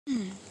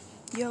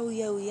Yo,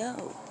 yo,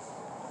 yo.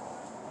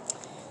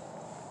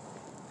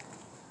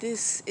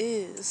 This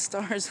is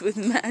Stars with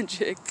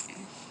Magic,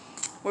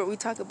 where we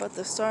talk about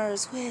the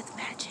stars with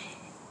magic.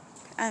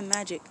 I'm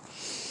Magic.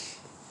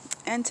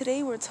 And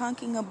today we're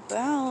talking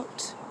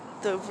about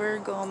the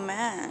Virgo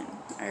Man,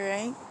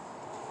 alright?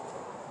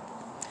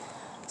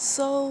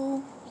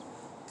 So,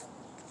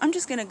 I'm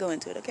just gonna go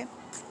into it, okay?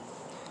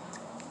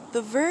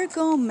 The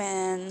Virgo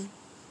Man,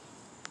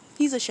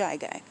 he's a shy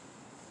guy.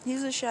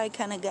 He's a shy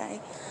kind of guy.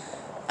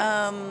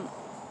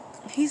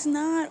 He's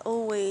not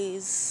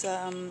always,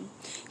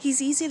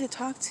 he's easy to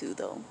talk to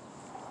though,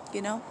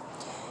 you know?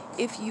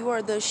 If you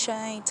are the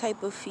shy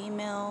type of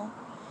female,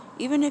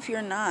 even if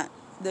you're not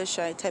the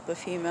shy type of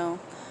female,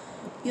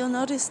 you'll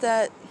notice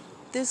that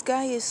this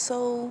guy is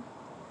so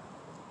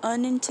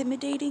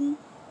unintimidating,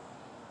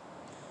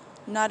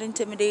 not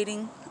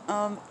intimidating,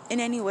 in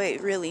any way,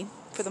 really,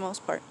 for the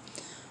most part.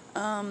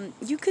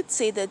 You could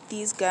say that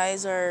these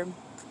guys are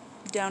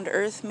down to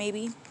earth,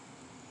 maybe.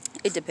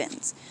 It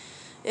depends.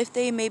 If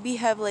they maybe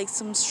have like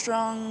some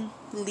strong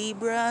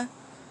Libra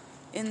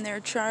in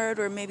their chart,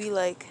 or maybe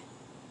like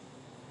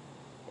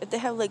if they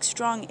have like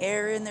strong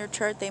air in their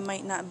chart, they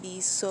might not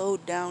be so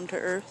down to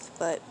earth,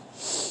 but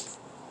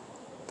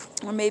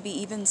or maybe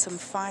even some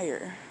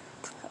fire.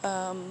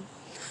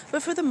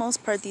 But for the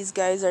most part, these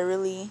guys are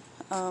really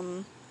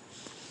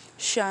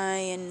shy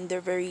and they're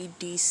very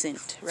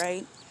decent,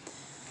 right?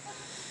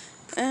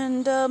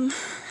 And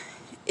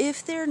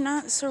if they're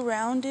not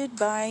surrounded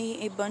by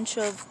a bunch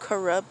of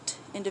corrupt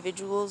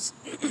individuals,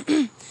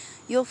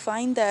 you'll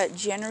find that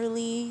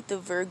generally the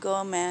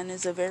Virgo man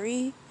is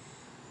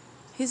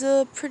he's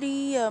a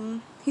pretty,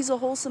 he's a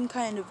wholesome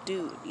kind of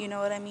dude. You know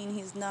what I mean?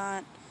 He's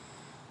not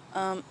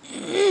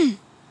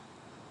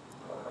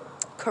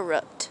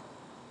corrupt.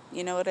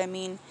 You know what I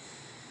mean?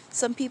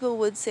 Some people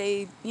would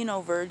say,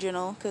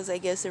 virginal, because I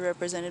guess they're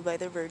represented by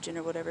the virgin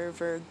or whatever,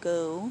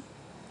 Virgo.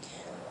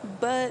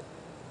 But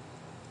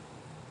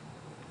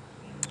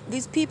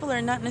these people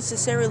are not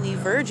necessarily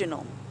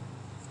virginal.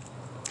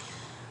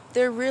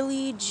 They're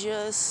really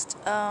just,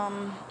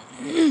 for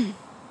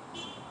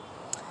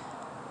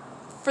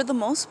the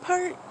most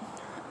part,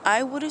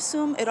 I would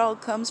assume it all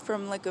comes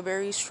from like a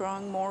very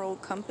strong moral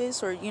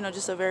compass, or,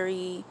 just a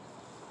very,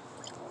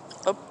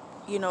 a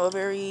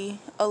very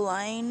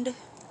aligned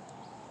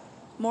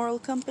moral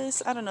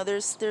compass. I don't know.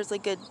 There's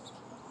like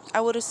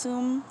I would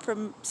assume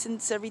from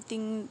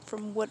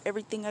what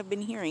everything I've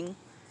been hearing.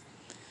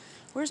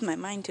 Where's my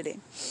mind today?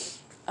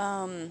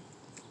 For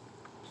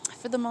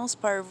the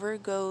most part,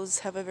 Virgos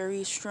have a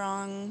very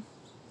strong,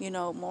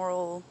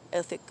 moral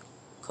ethic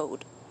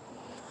code.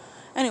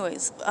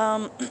 Anyways,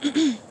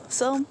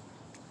 so,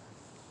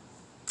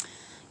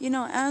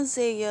 as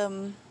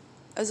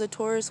a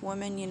Taurus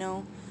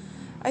woman,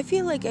 I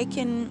feel like I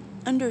can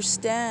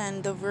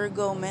understand the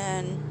Virgo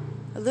man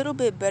a little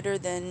bit better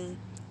than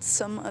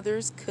some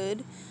others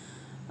could,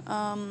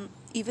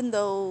 even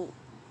though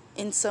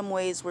in some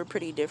ways we're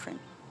pretty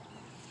different.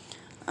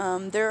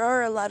 There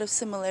are a lot of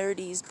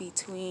similarities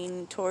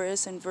between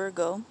Taurus and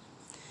Virgo,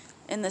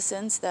 in the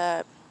sense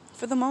that,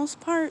 for the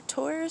most part,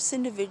 Taurus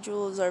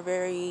individuals are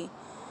very,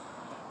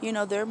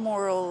 their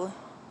morals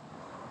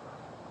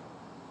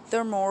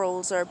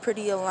are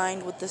pretty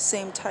aligned with the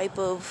same type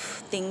of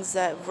things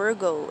that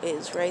Virgo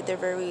is, right?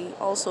 They're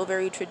also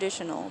very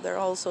traditional. They're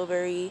also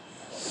very,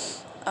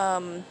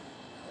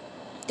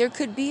 there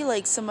could be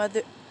like some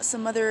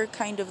other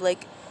kind of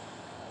like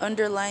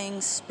underlying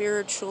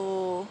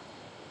spiritual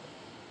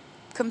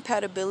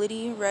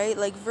compatibility, right?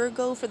 Like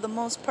Virgo, for the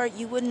most part,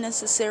 you wouldn't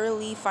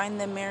necessarily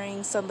find them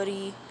marrying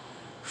somebody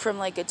from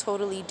like a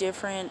totally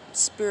different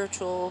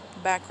spiritual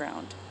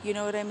background. You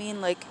know what I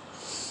mean? Like,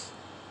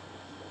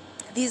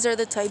 these are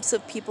the types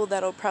of people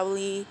that'll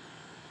probably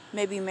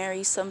maybe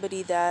marry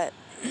somebody that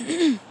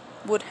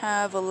would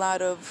have a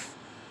lot of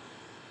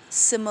a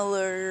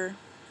similar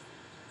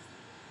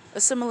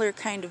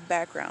kind of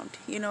background.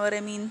 You know what I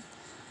mean?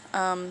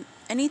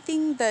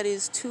 Anything that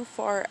is too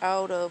far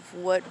out of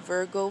what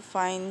Virgo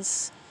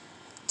finds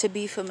to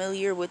be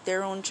familiar with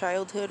their own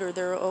childhood or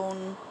their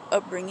own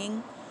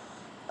upbringing,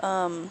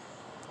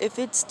 if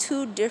it's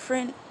too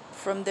different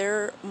from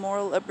their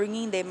moral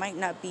upbringing, they might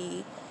not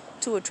be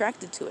too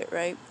attracted to it,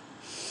 right?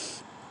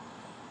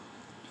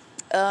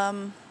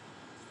 And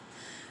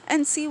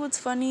see, what's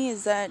funny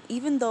is that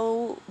even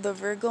though the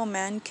Virgo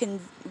man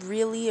can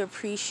really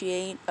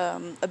appreciate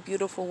a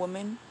beautiful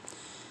woman,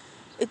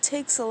 it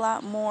takes a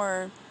lot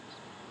more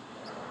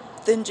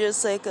than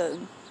just like a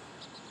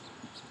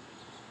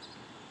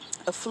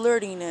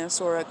flirtiness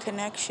or a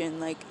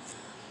connection. Like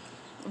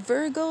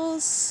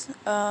Virgos,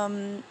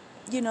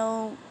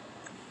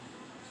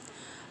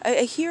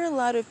 I hear a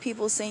lot of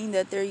people saying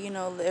that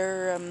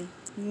they're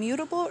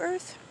mutable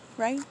Earth,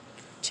 right?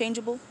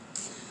 Changeable.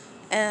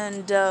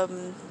 And,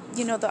 the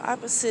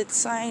opposite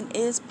sign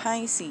is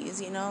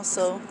Pisces,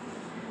 so,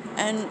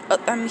 and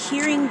I'm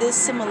hearing this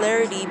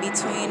similarity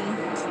between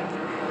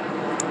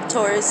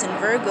Taurus and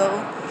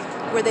Virgo,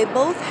 where they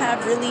both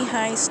have really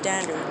high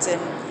standards,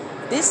 and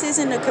this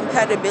isn't a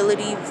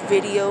compatibility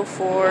video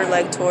for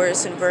like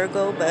Taurus and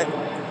Virgo, but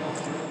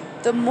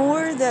the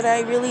more that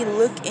I really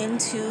look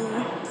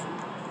into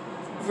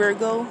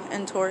Virgo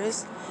and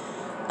Taurus,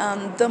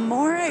 the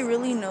more I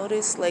really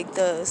notice like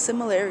the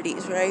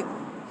similarities, right?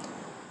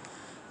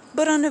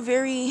 But on a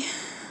very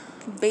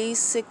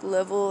basic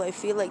level, I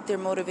feel like their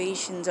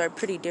motivations are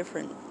pretty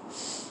different.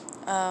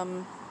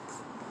 But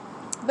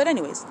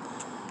anyways,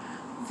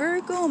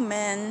 Virgo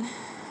men,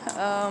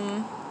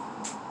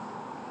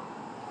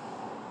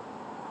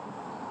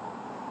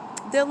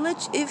 they'll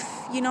let you, if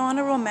you know, on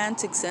a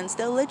romantic sense,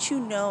 they'll let you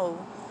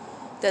know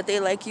that they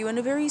like you in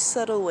a very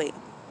subtle way.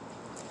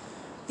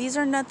 These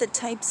are not the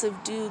types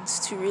of dudes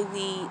to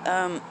really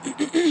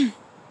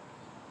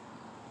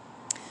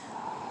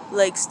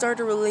like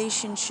start a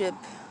relationship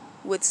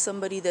with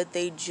somebody that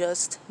they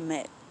just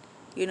met.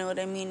 You know what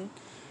I mean?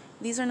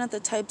 These are not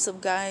the types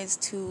of guys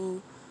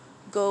to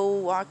go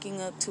walking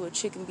up to a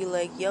chick and be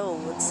like, yo,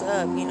 what's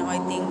up? You know, I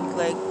think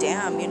like,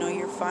 damn, you know,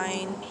 you're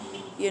fine.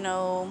 You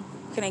know,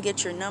 can I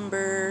get your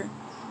number?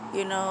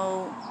 You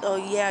know, oh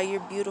yeah, you're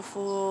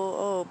beautiful.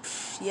 Oh,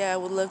 yeah, I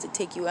would love to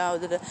take you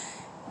out.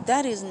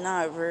 That is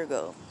not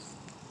Virgo.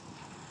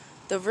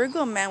 The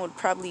Virgo man would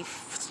probably,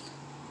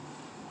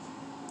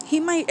 he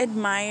might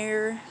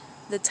admire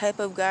the type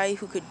of guy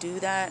who could do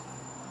that,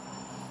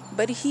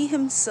 but he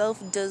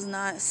himself does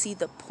not see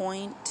the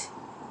point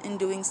in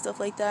doing stuff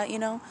like that, you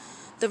know?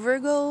 The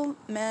Virgo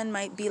man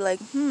might be like,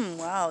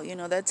 wow, you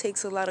know, that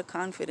takes a lot of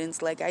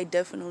confidence. Like, I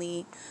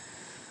definitely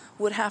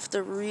would have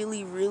to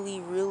really, really,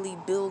 really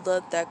build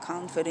up that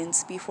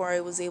confidence before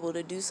I was able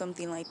to do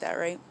something like that,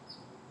 right?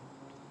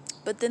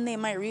 But then they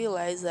might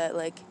realize that,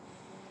 like,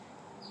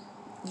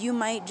 you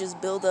might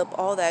just build up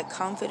all that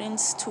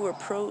confidence to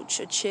approach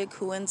a chick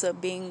who ends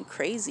up being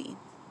crazy,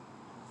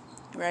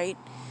 right?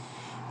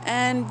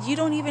 And you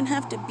don't even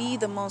have to be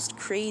the most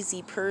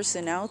crazy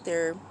person out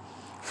there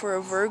for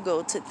a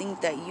Virgo to think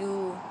that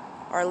you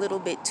are a little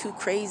bit too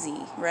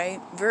crazy,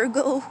 right?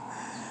 Virgo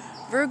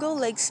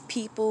likes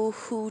people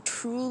who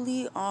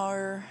truly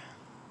are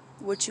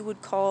what you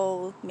would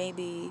call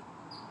maybe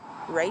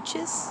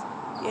righteous,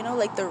 you know,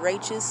 like the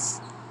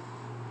righteous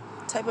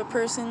type of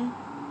person.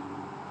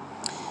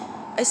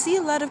 I see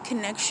a lot of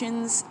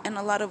connections and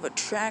a lot of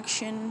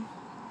attraction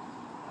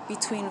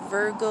between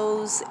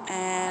Virgos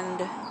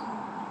and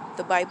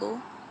the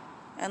Bible,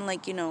 and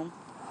like, you know,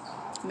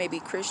 maybe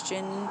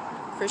Christian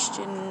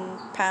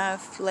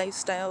path,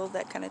 lifestyle,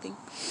 that kind of thing.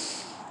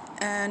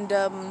 And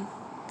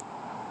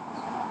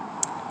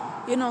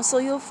you know, so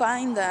you'll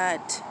find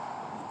that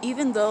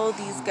even though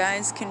these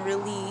guys can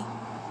really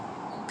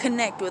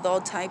connect with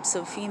all types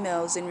of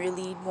females and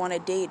really want to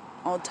date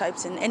all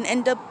types and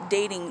end up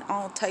dating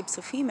all types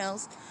of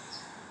females,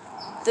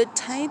 the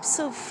types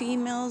of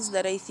females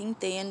that I think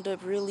they end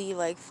up really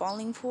like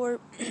falling for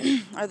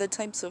are the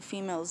types of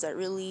females that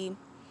really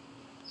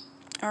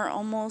are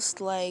almost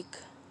like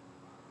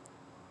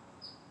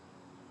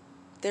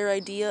their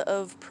idea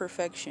of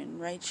perfection,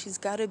 right? She's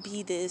got to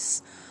be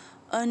this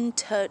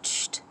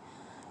untouched,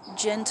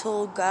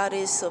 gentle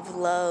goddess of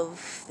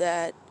love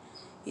that,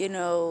 you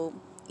know,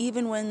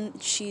 even when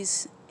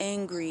she's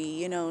angry,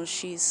 you know,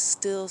 she's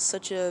still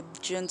such a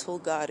gentle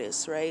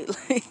goddess, right?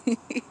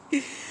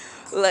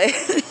 Like,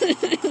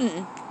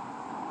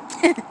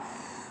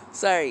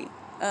 sorry.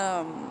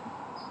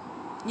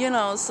 You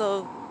know,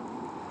 so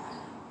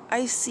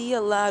I see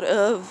a lot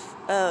of,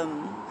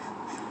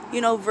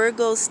 you know,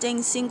 Virgos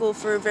staying single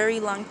for a very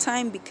long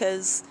time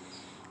because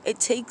it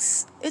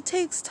takes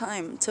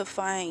time to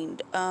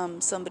find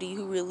somebody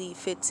who really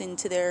fits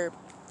into their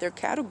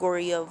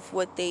category of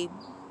what they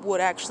would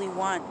actually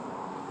want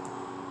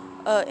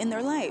in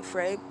their life,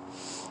 right?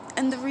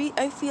 And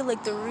I feel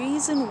like the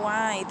reason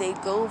why they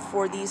go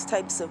for these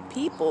types of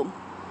people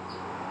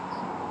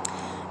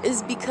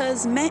is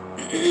because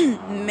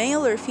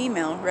male or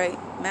female, right,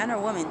 man or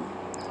woman,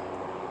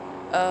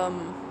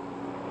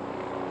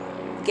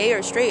 gay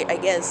or straight, I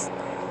guess,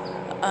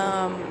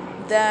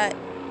 that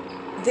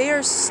they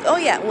are,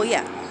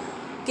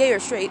 gay or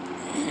straight,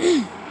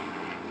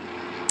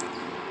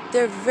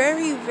 they're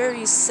very,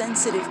 very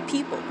sensitive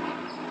people,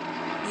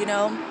 you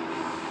know?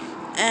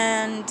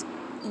 And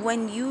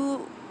when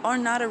you are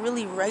not a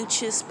really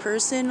righteous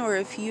person, or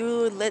if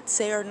you, let's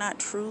say, are not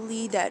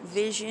truly that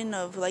vision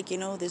of, like, you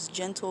know, this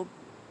gentle,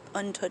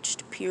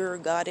 untouched, pure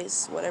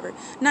goddess, whatever,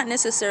 not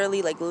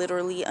necessarily like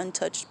literally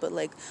untouched, but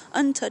like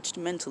untouched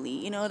mentally,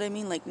 you know what I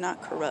mean? Like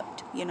not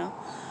corrupt, you know?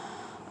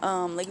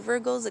 Like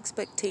Virgo's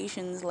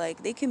expectations,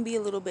 like they can be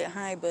a little bit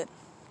high, but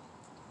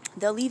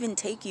they'll even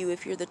take you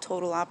if you're the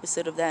total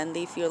opposite of that, and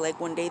they feel like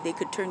one day they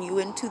could turn you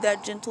into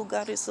that gentle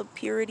goddess of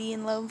purity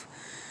and love.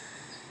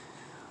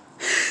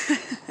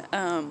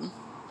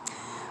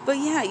 But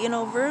yeah, you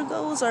know,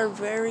 Virgos are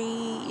very,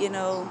 you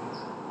know,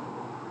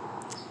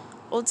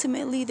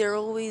 ultimately they're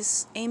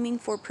always aiming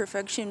for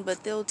perfection,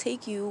 but they'll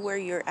take you where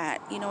you're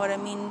at. You know what I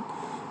mean?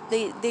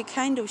 They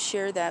kind of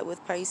share that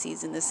with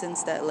Pisces in the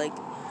sense that, like,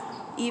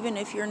 even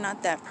if you're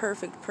not that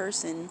perfect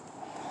person,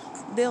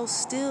 they'll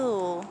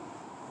still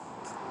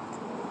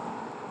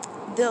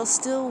they'll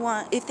still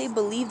want, if they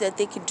believe that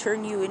they can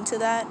turn you into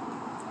that,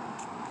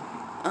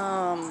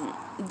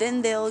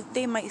 then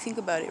they might think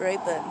about it, right?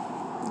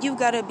 But you've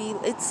got to be,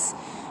 it's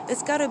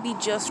got to be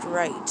just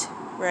right,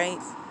 right?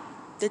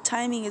 The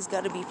timing has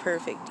got to be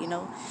perfect, you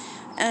know?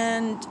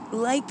 And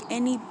like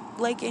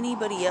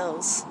anybody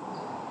else,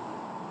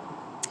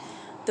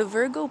 the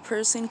Virgo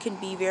person can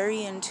be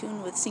very in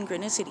tune with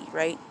synchronicity,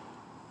 right?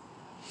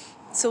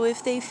 So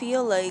if they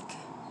feel like,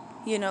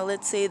 you know,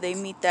 let's say they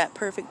meet that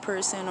perfect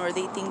person, or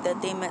they think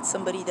that they met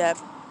somebody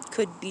that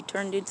could be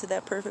turned into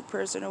that perfect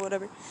person or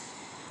whatever,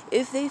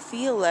 if they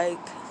feel like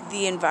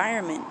the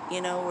environment,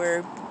 you know,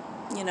 or,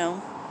 you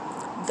know,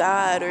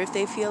 God, or if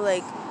they feel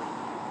like,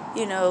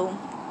 you know,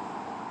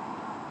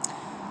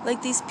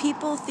 like these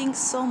people think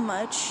so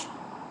much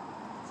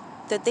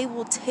that they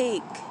will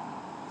take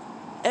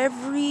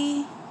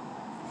every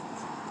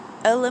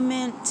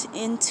element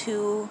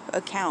into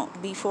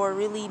account before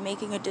really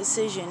making a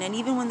decision. And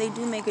even when they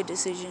do make a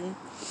decision,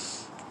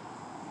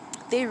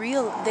 they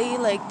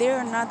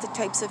are not the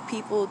types of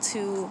people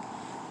to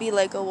be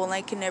like, oh well,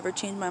 I can never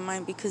change my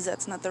mind because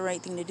that's not the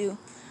right thing to do.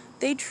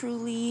 They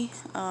truly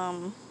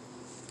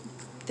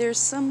they're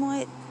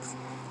somewhat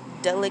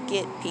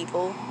delicate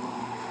people.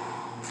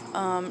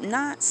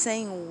 Not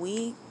saying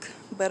weak,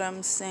 but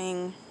I'm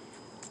saying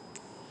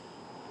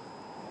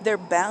their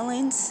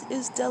balance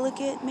is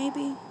delicate.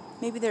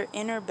 Maybe their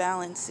inner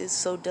balance is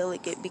so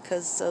delicate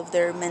because of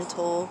their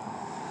mental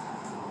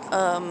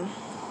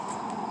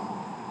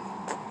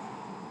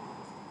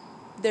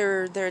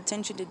their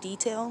attention to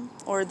detail,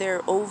 or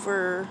their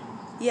over,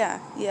 yeah.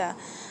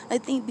 I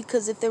think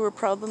because if there were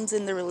problems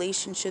in the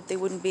relationship, they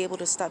wouldn't be able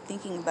to stop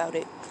thinking about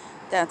it.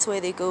 That's why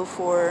they go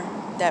for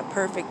that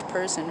perfect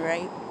person,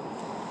 right?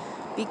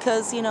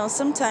 Because, you know,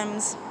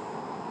 sometimes,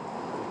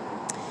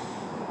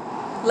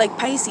 like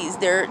Pisces,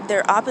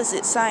 their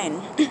opposite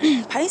sign,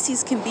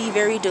 Pisces can be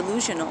very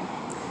delusional.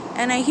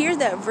 And I hear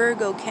that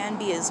Virgo can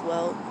be as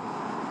well.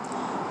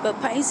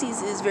 But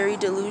Pisces is very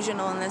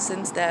delusional in the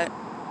sense that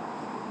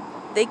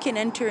they can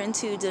enter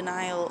into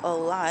denial a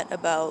lot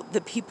about the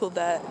people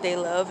that they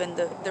love and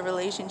the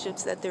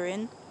relationships that they're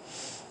in.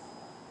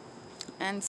 And